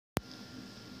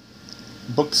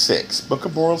Book 6, Book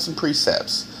of Morals and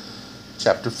Precepts,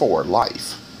 Chapter 4,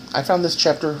 Life. I found this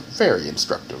chapter very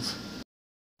instructive.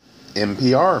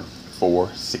 NPR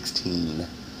 4:16.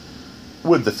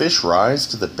 Would the fish rise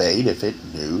to the bait if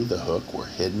it knew the hook were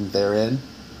hidden therein?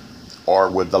 Or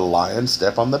would the lion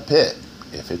step on the pit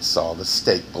if it saw the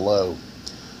stake below?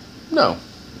 No,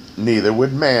 neither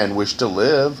would man wish to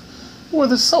live, or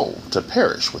the soul to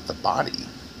perish with the body.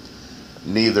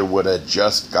 Neither would a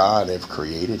just God have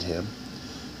created him,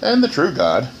 and the true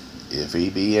God, if he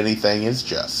be anything, is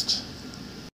just.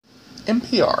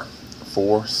 NPR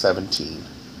 4:17.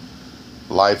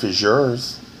 Life is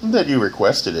yours, that you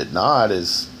requested it not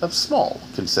is of small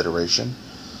consideration,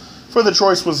 for the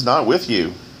choice was not with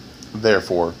you.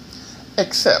 Therefore,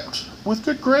 accept with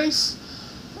good grace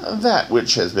that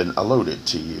which has been allotted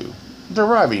to you,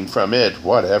 deriving from it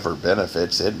whatever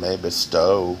benefits it may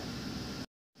bestow.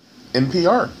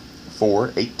 NPR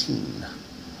 4:18.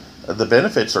 The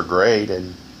benefits are great,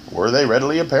 and were they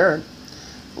readily apparent,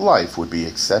 life would be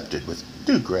accepted with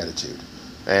due gratitude,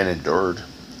 and endured,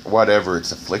 whatever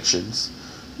its afflictions,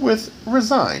 with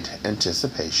resigned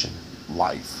anticipation.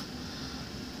 Life,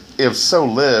 if so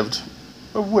lived,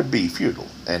 would be futile,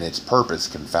 and its purpose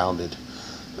confounded.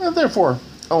 Therefore,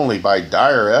 only by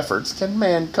dire efforts can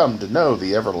man come to know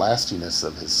the everlastingness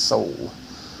of his soul.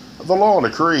 The law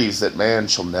decrees that man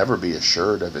shall never be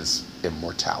assured of his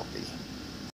immortality.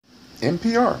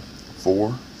 NPR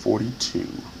 4:42.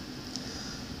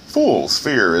 Fools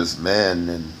fear as men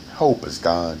and hope as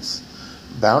gods.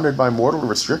 Bounded by mortal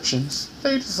restrictions,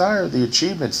 they desire the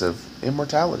achievements of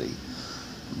immortality.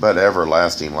 But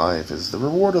everlasting life is the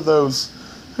reward of those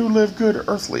who live good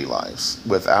earthly lives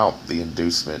without the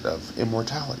inducement of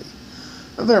immortality.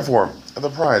 Therefore, the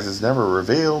prize is never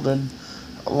revealed, and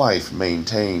life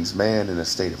maintains man in a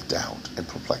state of doubt and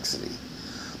perplexity.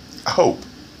 Hope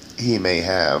he may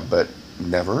have, but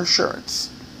never assurance.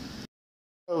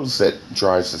 Those that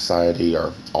drive society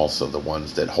are also the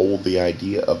ones that hold the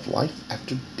idea of life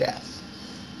after death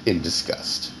in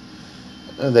disgust.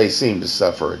 They seem to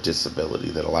suffer a disability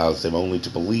that allows them only to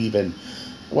believe in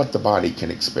what the body can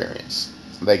experience.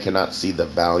 They cannot see the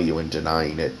value in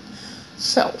denying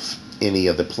itself any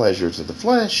of the pleasures of the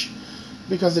flesh,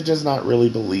 because it does not really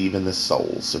believe in the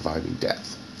soul surviving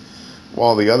death.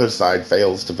 While the other side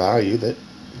fails to value that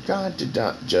God did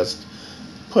not just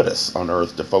put us on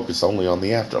earth to focus only on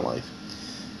the afterlife.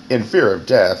 In fear of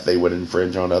death, they would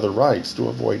infringe on other rights to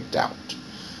avoid doubt.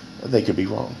 They could be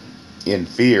wrong. In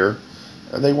fear,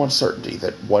 they want certainty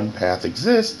that one path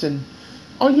exists, and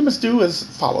all you must do is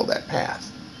follow that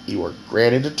path. You are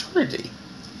granted eternity.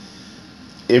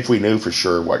 If we knew for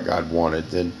sure what God wanted,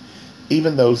 then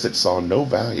even those that saw no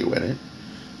value in it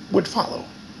would follow,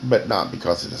 but not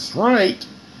because it is right,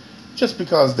 just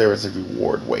because there is a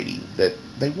reward waiting that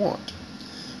they want.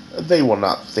 They will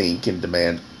not think and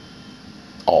demand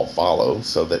all follow,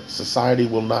 so that society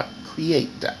will not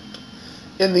create doubt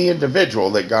in the individual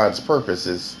that God's purpose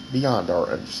is beyond our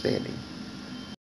understanding.